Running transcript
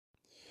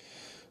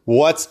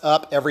What's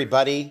up,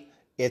 everybody?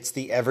 It's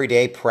the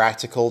Everyday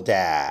Practical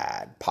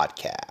Dad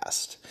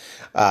podcast.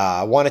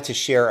 I wanted to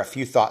share a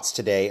few thoughts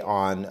today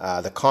on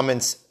the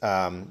comments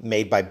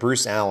made by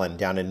Bruce Allen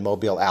down in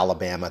Mobile,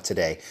 Alabama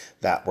today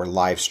that were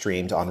live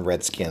streamed on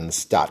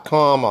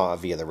Redskins.com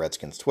via the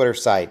Redskins Twitter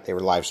site. They were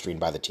live streamed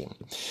by the team.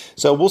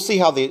 So we'll see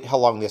how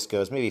long this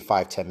goes, maybe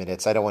 5-10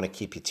 minutes. I don't want to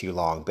keep you too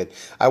long, but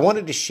I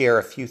wanted to share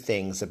a few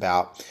things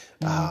about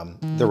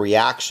the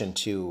reaction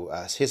to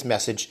his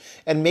message,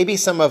 and maybe give you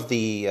some of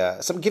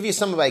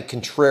a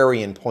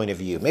contrarian point of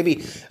view,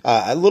 maybe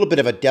a little bit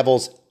of a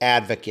devil's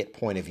advocate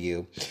point of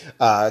view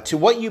to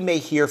what you may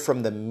hear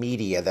from the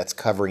media that's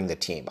covering the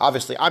team.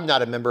 Obviously, I'm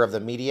not a member of the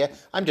media.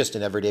 I'm just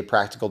an everyday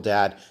practical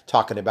dad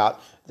talking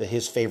about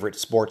his favorite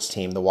sports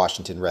team, the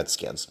Washington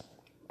Redskins.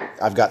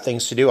 I've got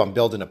things to do. I'm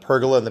building a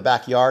pergola in the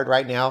backyard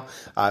right now.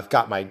 I've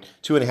got my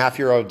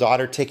 2.5-year-old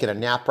daughter taking a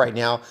nap right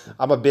now.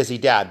 I'm a busy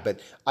dad, but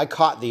I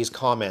caught these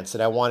comments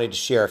and I wanted to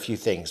share a few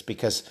things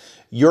because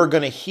you're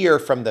going to hear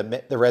from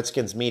the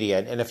Redskins media.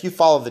 And if you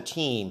follow the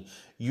team,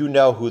 you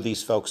know who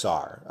these folks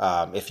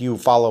are. If you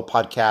follow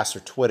podcasts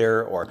or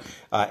Twitter or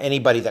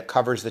anybody that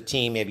covers the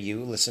team, maybe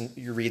you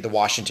read the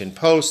Washington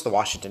Post, the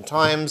Washington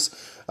Times,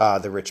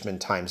 the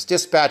Richmond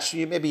Times-Dispatch.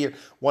 Maybe you're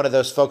one of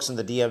those folks in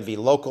the DMV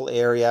local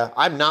area.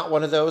 I'm not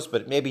one of those,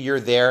 but maybe you're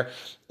there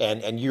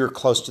and you're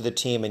close to the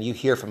team and you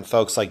hear from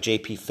folks like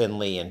J.P.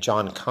 Finley and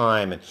John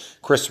Keim and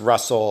Chris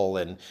Russell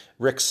and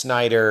Rick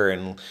Snyder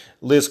and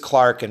Liz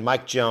Clark and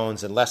Mike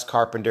Jones and Les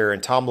Carpenter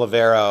and Tom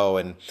Lavero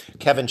and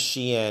Kevin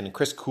Sheehan and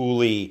Chris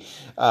Cooley.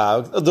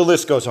 The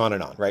list goes on,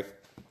 right?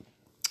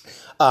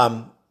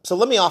 So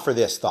let me offer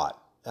this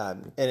thought.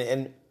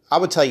 And I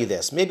would tell you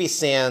this, maybe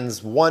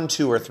sans 1,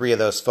 2, or 3 of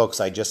those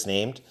folks I just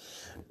named,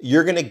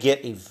 you're going to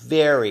get a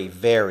very,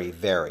 very,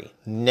 very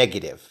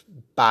negative,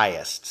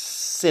 biased,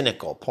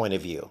 cynical point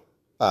of view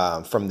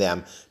from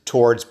them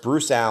towards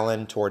Bruce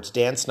Allen, towards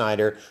Dan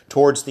Snyder,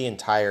 towards the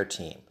entire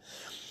team.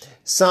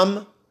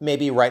 Some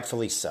maybe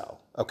rightfully so,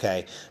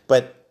 okay?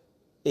 But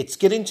it's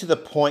getting to the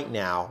point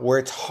now where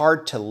it's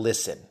hard to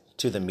listen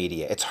to the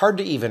media. It's hard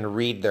to even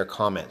read their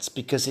comments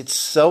because it's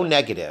so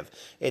negative.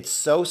 It's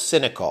so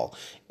cynical.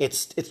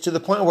 It's to the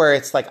point where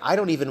it's like, I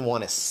don't even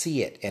want to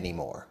see it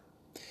anymore.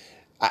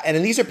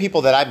 And these are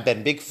people that I've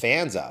been big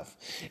fans of.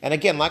 And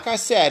again, like I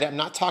said, I'm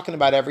not talking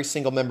about every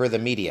single member of the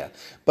media,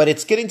 but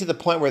it's getting to the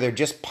point where they're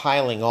just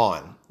piling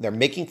on. They're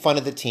making fun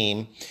of the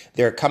team.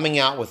 They're coming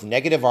out with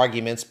negative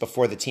arguments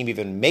before the team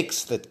even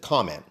makes the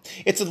comment.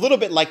 It's a little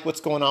bit like what's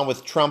going on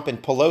with Trump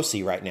and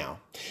Pelosi right now.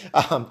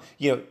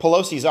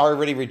 Pelosi's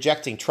already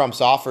rejecting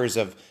Trump's offers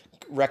of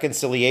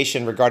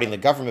reconciliation regarding the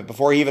government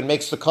before he even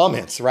makes the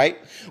comments, right?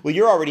 Well,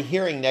 you're already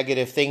hearing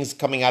negative things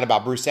coming out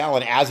about Bruce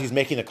Allen as he's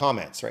making the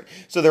comments, right?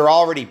 So they're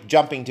already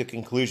jumping to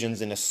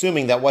conclusions and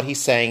assuming that what he's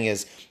saying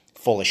is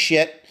full of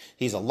shit.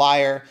 He's a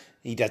liar.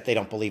 They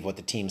don't believe what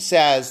the team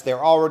says.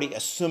 They're already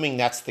assuming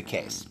that's the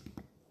case.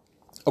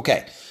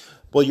 Okay.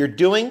 Well, you're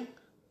doing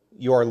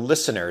your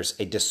listeners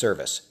a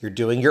disservice. You're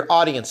doing your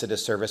audience a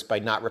disservice by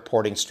not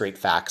reporting straight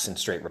facts and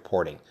straight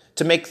reporting.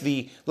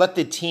 Let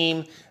the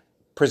team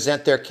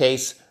present their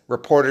case,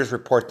 reporters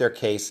report their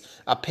case,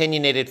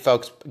 opinionated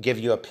folks give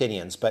you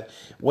opinions. But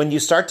when you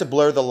start to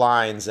blur the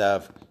lines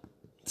of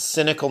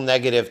cynical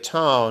negative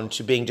tone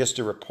to being just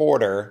a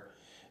reporter,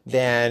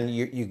 then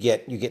you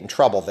get in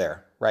trouble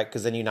there, right?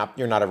 Because then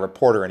you're not a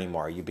reporter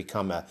anymore. You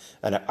become a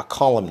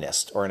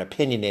columnist or an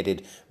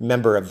opinionated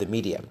member of the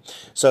media.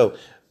 So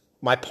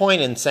my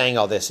point in saying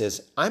all this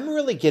is I'm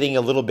really getting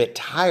a little bit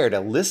tired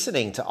of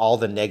listening to all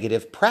the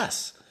negative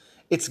press.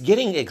 It's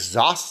getting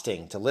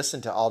exhausting to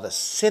listen to all the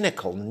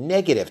cynical,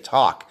 negative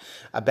talk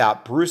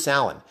about Bruce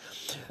Allen.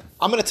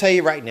 I'm going to tell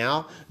you right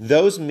now,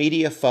 those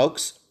media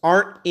folks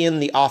aren't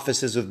in the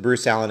offices with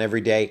Bruce Allen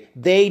every day.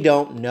 They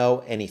don't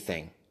know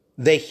anything.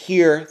 They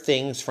hear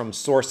things from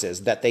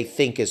sources that they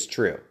think is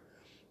true.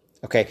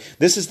 Okay,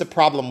 this is the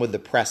problem with the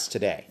press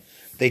today.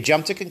 They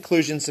jump to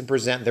conclusions and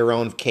present their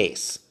own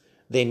case.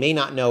 They may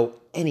not know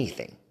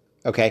anything.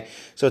 Okay,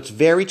 so it's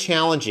very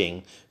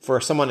challenging for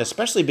someone,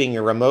 especially being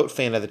a remote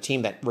fan of the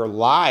team that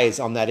relies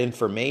on that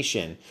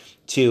information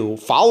to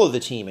follow the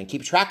team and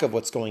keep track of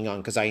what's going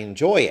on because I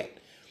enjoy it.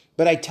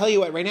 But I tell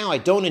you what, right now, I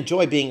don't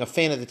enjoy being a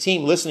fan of the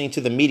team listening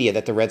to the media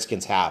that the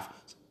Redskins have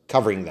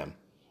covering them.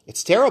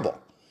 It's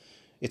terrible.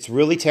 It's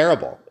really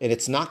terrible. And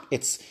it's not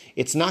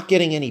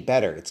getting any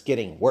better. It's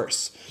getting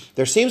worse.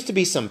 There seems to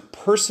be some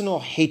personal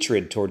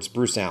hatred towards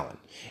Bruce Allen.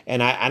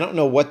 And I don't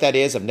know what that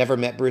is. I've never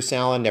met Bruce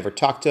Allen, never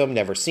talked to him,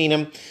 never seen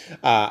him.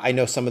 I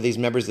know some of these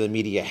members of the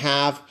media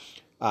have.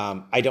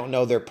 I don't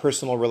know their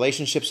personal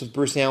relationships with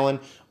Bruce Allen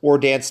or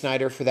Dan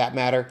Snyder for that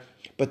matter.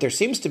 But there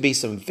seems to be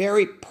some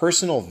very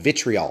personal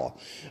vitriol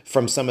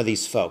from some of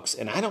these folks.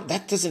 And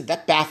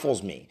that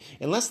baffles me.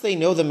 Unless they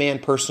know the man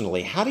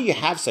personally, how do you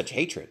have such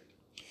hatred?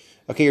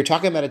 Okay, you're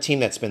talking about a team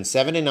that's been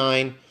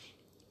 7-9,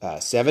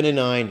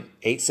 7-9,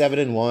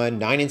 8-7-1,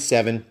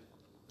 9-7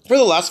 for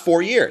the last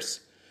 4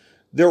 years.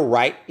 They're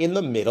right in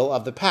the middle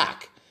of the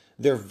pack.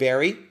 They're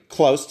very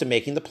close to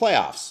making the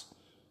playoffs.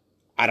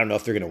 I don't know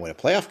if they're going to win a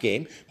playoff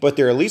game, but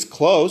they're at least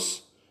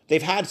close.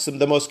 They've had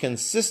the most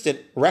consistent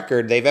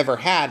record they've ever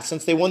had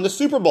since they won the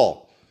Super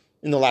Bowl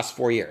in the last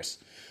 4 years.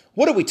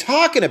 What are we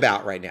talking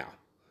about right now?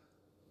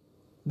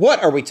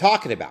 What are we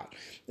talking about?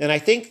 And I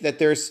think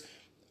that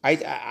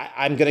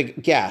I'm going to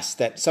guess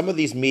that some of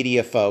these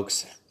media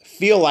folks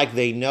feel like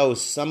they know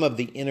some of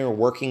the inner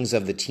workings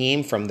of the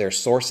team from their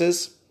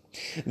sources,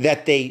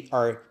 that they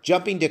are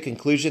jumping to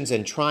conclusions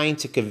and trying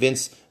to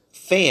convince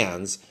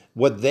fans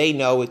what they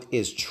know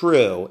is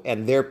true,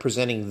 and they're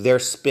presenting their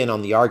spin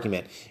on the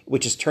argument,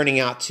 which is turning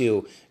out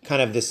to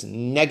kind of this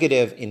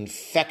negative,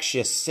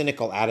 infectious,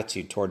 cynical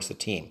attitude towards the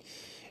team.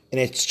 And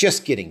it's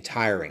just getting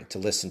tiring to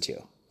listen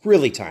to,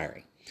 really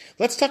tiring.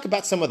 Let's talk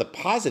about some of the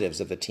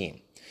positives of the team.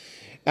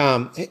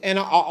 And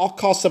I'll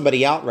call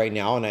somebody out right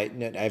now, and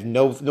I have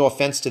no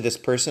offense to this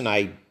person.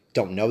 I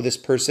don't know this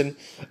person.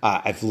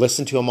 I've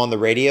listened to him on the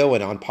radio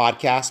and on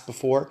podcasts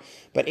before.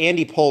 But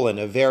Andy Pollin,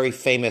 a very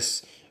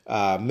famous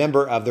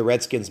member of the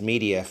Redskins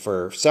media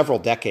for several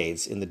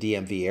decades in the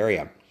DMV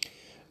area,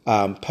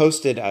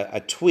 posted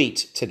a tweet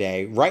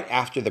today right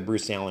after the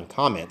Bruce Allen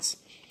comments,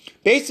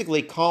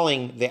 basically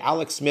calling the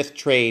Alex Smith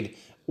trade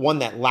one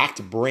that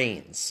lacked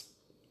brains.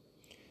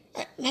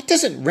 That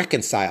doesn't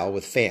reconcile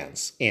with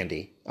fans,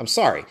 Andy. I'm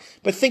sorry,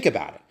 but think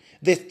about it.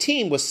 The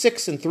team was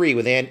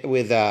 6-3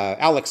 with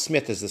Alex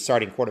Smith as the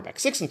starting quarterback.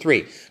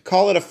 6-3.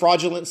 Call it a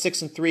fraudulent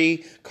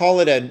 6-3. Call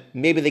it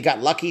maybe they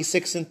got lucky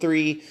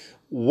 6-3.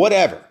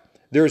 Whatever.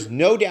 There's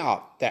no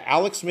doubt that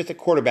Alex Smith at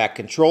quarterback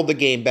controlled the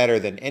game better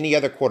than any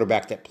other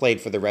quarterback that played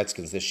for the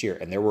Redskins this year,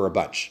 and there were a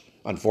bunch,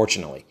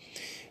 unfortunately.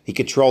 He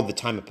controlled the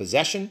time of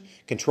possession,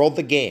 controlled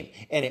the game,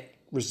 and it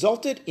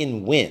resulted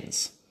in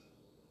wins.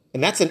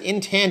 And that's an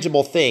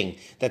intangible thing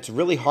that's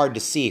really hard to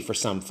see for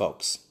some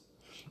folks.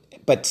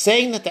 But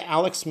saying that the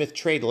Alex Smith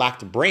trade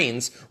lacked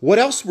brains, what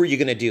else were you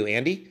going to do,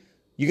 Andy?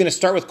 You going to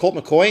start with Colt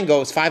McCoy and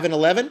go as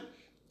 5-11?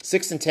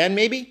 6-10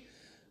 maybe?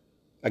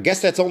 I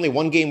guess that's only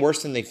one game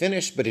worse than they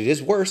finished, but it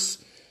is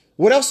worse.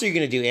 What else are you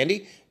going to do,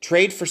 Andy?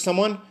 Trade for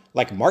someone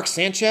like Mark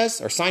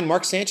Sanchez or sign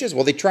Mark Sanchez?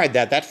 Well, they tried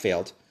that. That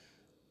failed.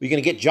 Are you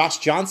going to get Josh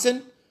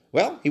Johnson?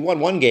 Well, he won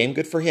one game.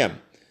 Good for him.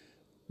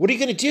 What are you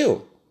going to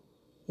do?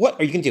 What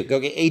are you going to do? Go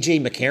get A.J.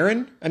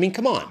 McCarron? I mean,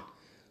 come on.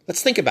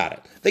 Let's think about it.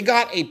 They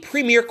got a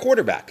premier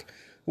quarterback,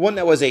 one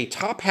that was a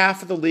top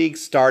half of the league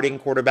starting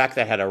quarterback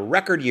that had a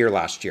record year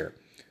last year.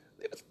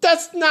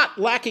 That's not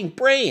lacking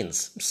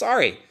brains. I'm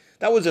sorry.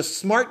 That was a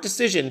smart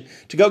decision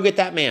to go get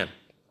that man.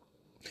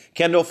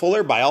 Kendall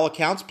Fuller, by all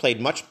accounts,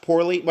 played much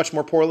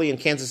more poorly in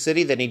Kansas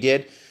City than he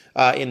did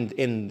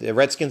in the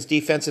Redskins'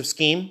 defensive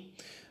scheme.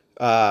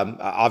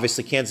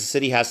 Obviously, Kansas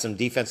City has some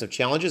defensive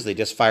challenges. They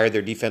just fired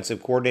their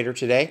defensive coordinator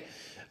today.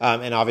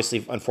 And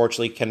obviously,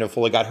 unfortunately, Kendall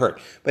Fuller got hurt.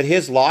 But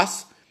his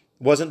loss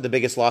wasn't the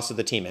biggest loss of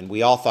the team, and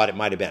we all thought it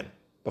might have been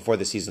before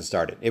the season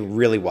started. It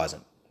really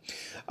wasn't.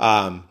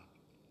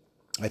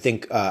 I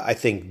think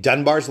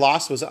Dunbar's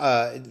loss was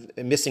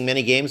missing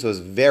many games was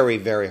very,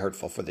 very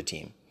hurtful for the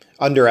team.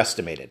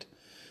 Underestimated.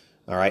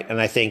 All right, and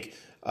I think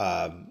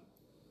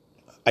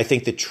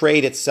the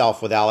trade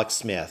itself with Alex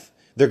Smith,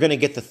 they're going to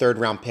get the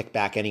third-round pick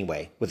back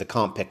anyway with a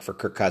comp pick for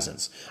Kirk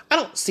Cousins. I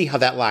don't see how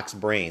that lacks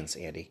brains,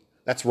 Andy.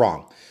 That's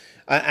wrong.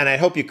 And I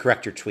hope you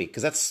correct your tweet,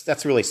 because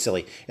that's really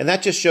silly. And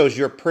that just shows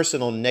your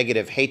personal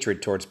negative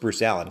hatred towards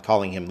Bruce Allen,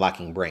 calling him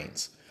lacking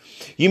brains.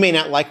 You may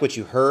not like what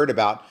you heard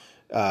about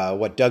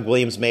what Doug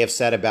Williams may have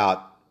said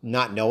about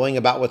not knowing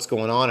about what's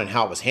going on and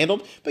how it was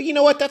handled. But you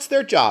know what? That's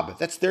their job.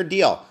 That's their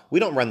deal. We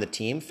don't run the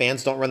team.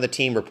 Fans don't run the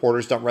team.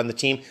 Reporters don't run the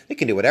team. They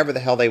can do whatever the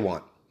hell they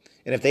want.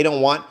 And if they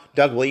don't want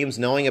Doug Williams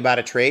knowing about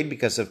a trade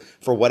because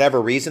for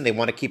whatever reason, they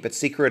want to keep it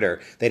secret,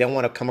 or they don't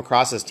want to come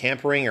across as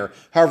tampering, or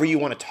however you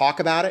want to talk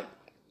about it,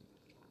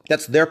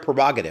 that's their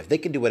prerogative. They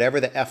can do whatever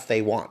the F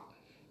they want.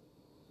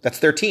 That's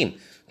their team.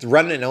 It's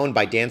run and owned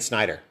by Dan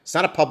Snyder. It's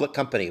not a public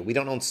company. We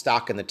don't own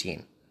stock in the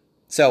team.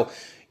 So,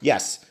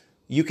 yes,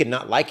 you can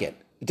not like it.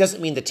 It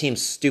doesn't mean the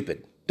team's stupid.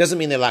 It doesn't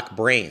mean they lack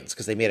brains,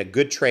 because they made a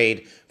good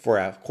trade for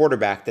a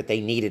quarterback that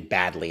they needed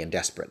badly and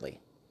desperately.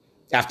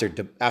 After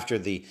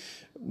the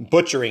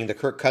butchering the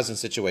Kirk Cousins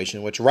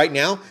situation, which right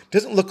now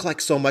doesn't look like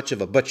so much of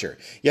a butcher.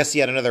 Yes, he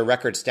had another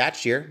record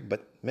stats year,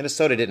 but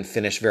Minnesota didn't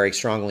finish very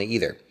strongly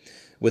either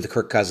with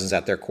Kirk Cousins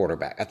at the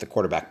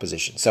quarterback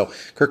position. So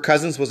Kirk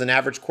Cousins was an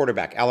average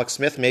quarterback. Alex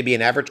Smith may be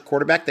an average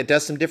quarterback that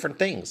does some different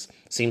things.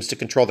 Seems to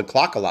control the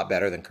clock a lot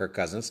better than Kirk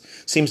Cousins.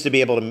 Seems to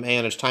be able to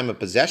manage time of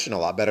possession a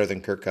lot better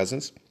than Kirk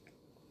Cousins.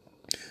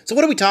 So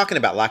what are we talking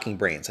about lacking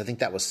brains? I think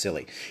that was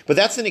silly. But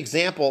that's an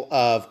example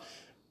of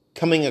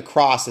coming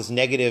across as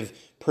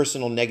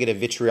personal negative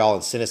vitriol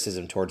and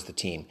cynicism towards the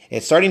team. And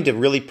it's starting to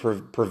really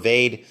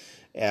pervade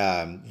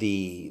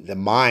the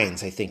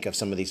minds, I think, of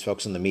some of these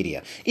folks in the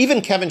media.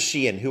 Even Kevin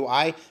Sheehan, who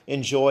I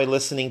enjoy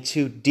listening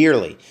to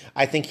dearly.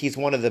 I think he's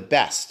one of the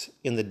best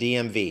in the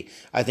DMV.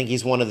 I think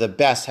he's one of the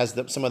best, has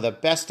some of the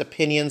best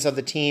opinions of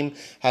the team,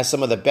 has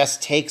some of the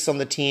best takes on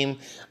the team.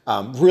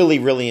 Really,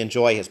 really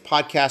enjoy his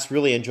podcast.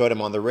 Really enjoyed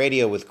him on the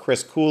radio with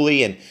Chris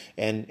Cooley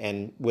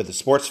and with the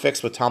Sports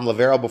Fix with Tom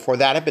Lavero. Before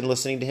that, I've been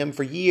listening to him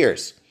for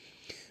years.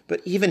 But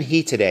even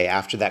he today,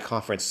 after that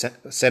conference,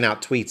 sent out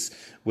tweets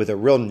with a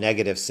real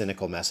negative,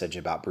 cynical message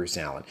about Bruce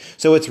Allen.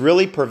 So it's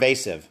really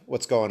pervasive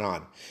what's going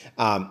on.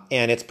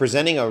 And it's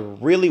presenting a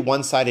really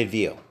one-sided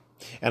view.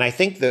 And I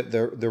think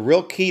the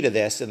real key to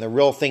this and the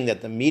real thing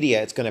that the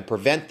media, it's going to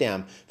prevent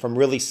them from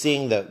really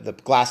seeing the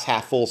glass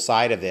half full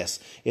side of this,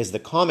 is the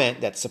comment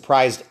that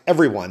surprised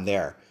everyone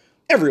there.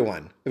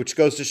 Everyone, which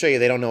goes to show you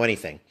they don't know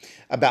anything,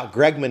 about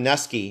Greg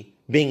Minuski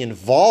being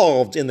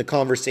involved in the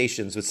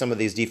conversations with some of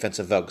these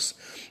defensive folks.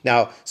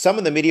 Now, some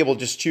of the media will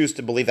just choose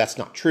to believe that's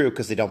not true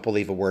because they don't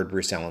believe a word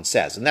Bruce Allen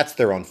says. And that's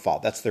their own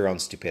fault. That's their own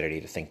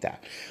stupidity to think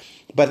that.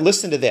 But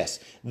listen to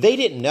this. They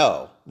didn't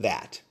know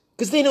that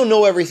because they don't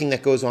know everything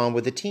that goes on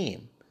with the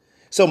team.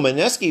 So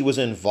Minuski was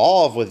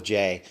involved with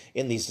Jay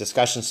in these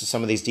discussions to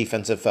some of these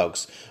defensive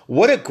folks.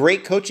 What a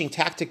great coaching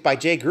tactic by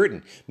Jay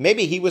Gruden.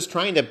 Maybe he was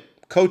trying to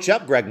coach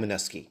up Greg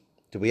Minuski.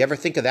 Did we ever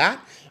think of that?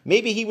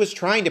 Maybe he was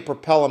trying to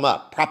propel him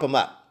up, prop him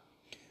up.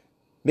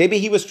 Maybe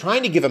he was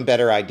trying to give him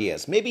better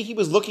ideas. Maybe he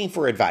was looking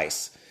for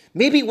advice.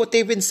 Maybe what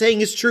they've been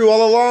saying is true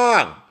all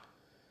along.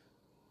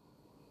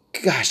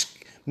 Gosh,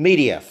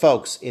 media,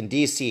 folks in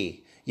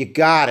D.C., you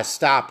gotta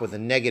stop with the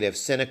negative,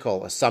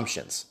 cynical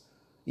assumptions.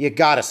 You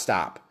gotta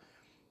stop.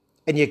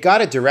 And you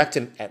gotta direct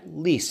him at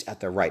least at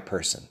the right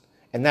person.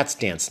 And that's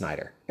Dan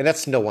Snyder. And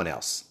that's no one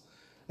else.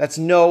 That's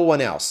no one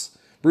else.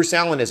 Bruce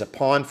Allen is a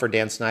pawn for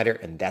Dan Snyder,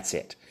 and that's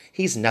it.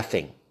 He's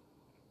nothing.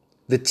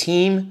 The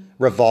team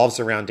revolves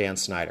around Dan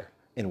Snyder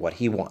and what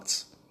he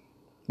wants.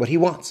 What he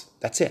wants.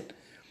 That's it.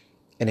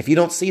 And if you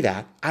don't see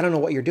that, I don't know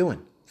what you're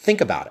doing.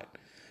 Think about it.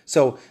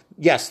 So,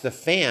 yes, the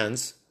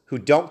fans who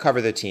don't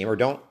cover the team or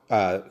don't,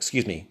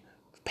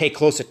 pay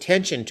close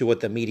attention to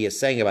what the media is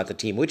saying about the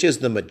team, which is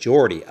the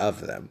majority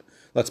of them.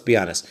 Let's be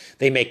honest.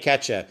 They may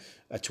catch a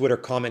Twitter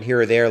comment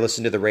here or there,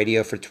 listen to the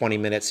radio for 20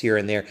 minutes here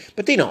and there,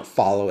 but they don't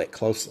follow it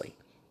closely.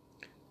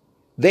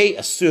 They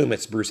assume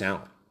it's Bruce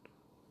Allen.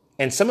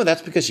 And some of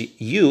that's because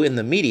you in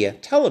the media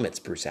tell them it's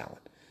Bruce Allen.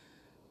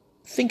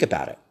 Think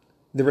about it.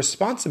 The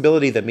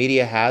responsibility the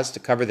media has to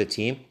cover the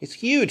team is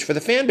huge for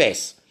the fan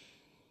base.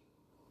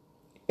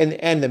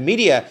 And the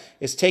media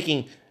is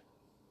taking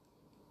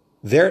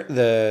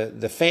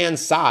the fan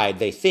side,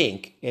 they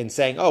think, and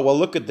saying, oh, well,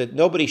 look at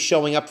nobody's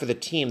showing up for the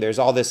team. There's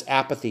all this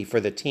apathy for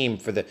the team,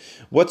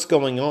 what's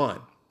going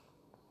on.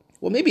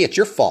 Well, maybe it's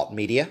your fault,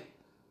 media.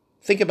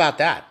 Think about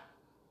that.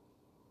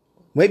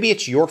 Maybe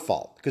it's your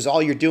fault because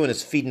all you're doing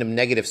is feeding them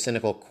negative,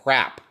 cynical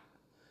crap.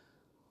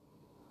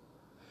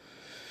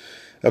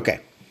 Okay.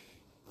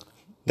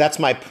 That's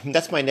my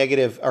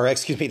negative,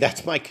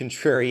 that's my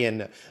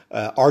contrarian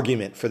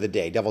argument for the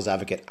day, devil's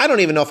advocate. I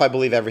don't even know if I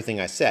believe everything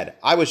I said.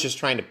 I was just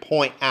trying to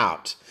point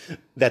out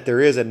that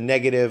there is a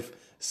negative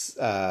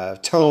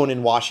tone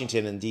in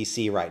Washington and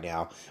D.C. right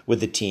now with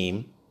the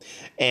team.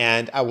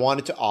 And I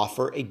wanted to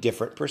offer a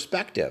different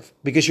perspective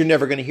because you're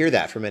never going to hear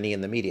that from any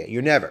in the media.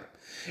 You're never.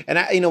 And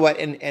you know what?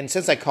 And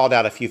since I called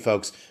out a few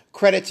folks,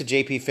 credit to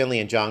J.P. Finley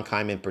and John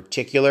Keim in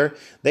particular.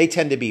 They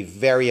tend to be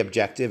very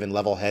objective and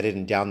level-headed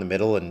and down the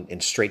middle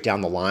and straight down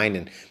the line.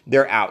 And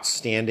they're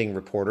outstanding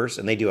reporters,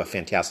 and they do a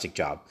fantastic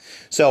job.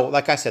 So,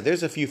 like I said,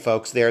 there's a few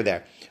folks there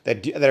that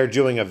are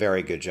doing a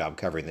very good job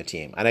covering the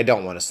team. And I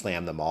don't want to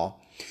slam them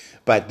all.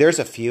 But there's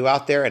a few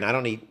out there,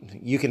 and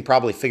you can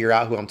probably figure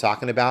out who I'm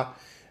talking about,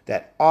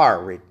 that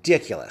are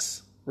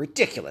ridiculous,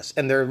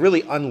 and they're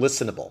really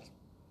unlistenable.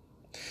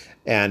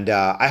 And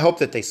I hope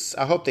they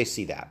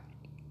see that.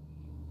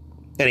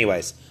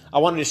 Anyways, I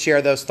wanted to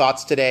share those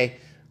thoughts today.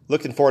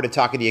 Looking forward to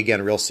talking to you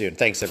again real soon.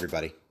 Thanks,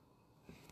 everybody.